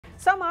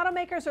Some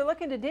automakers are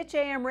looking to ditch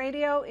AM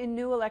radio in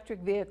new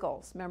electric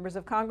vehicles. Members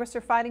of Congress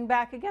are fighting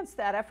back against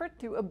that effort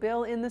through a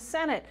bill in the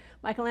Senate.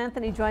 Michael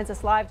Anthony joins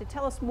us live to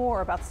tell us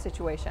more about the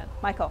situation.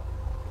 Michael.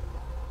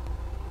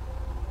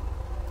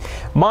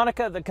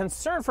 Monica, the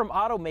concern from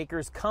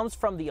automakers comes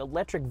from the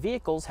electric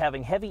vehicles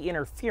having heavy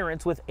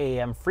interference with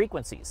AM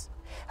frequencies.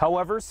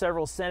 However,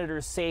 several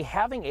senators say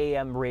having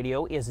AM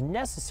radio is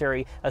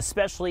necessary,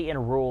 especially in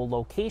rural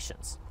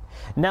locations.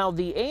 Now,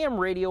 the AM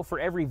Radio for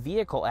Every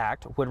Vehicle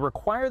Act would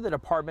require the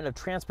Department of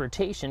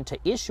Transportation to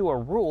issue a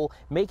rule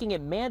making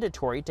it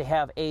mandatory to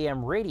have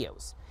AM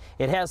radios.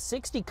 It has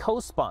 60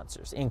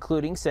 co-sponsors,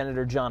 including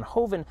Senator John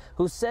Hoeven,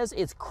 who says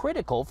it's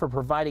critical for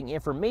providing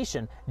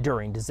information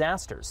during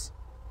disasters.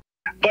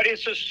 But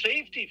it's a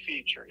safety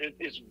feature.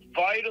 It's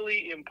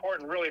vitally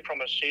important, really,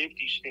 from a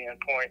safety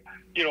standpoint,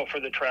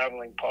 for the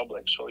traveling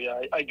public. So,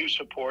 yeah, I do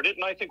support it,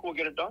 and I think we'll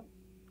get it done.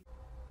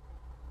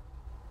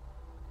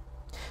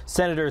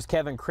 Senators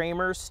Kevin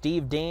Cramer,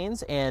 Steve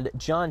Daines, and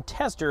John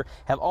Tester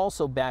have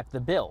also backed the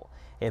bill.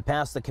 It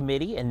passed the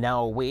committee and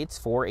now awaits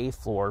for a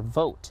floor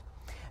vote.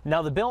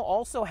 Now, the bill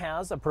also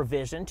has a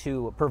provision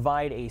to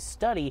provide a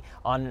study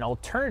on an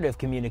alternative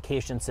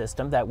communication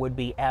system that would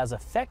be as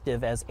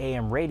effective as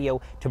AM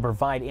radio to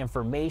provide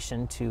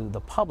information to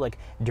the public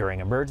during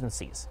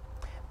emergencies.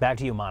 Back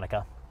to you,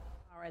 Monica.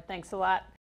 All right, thanks a lot.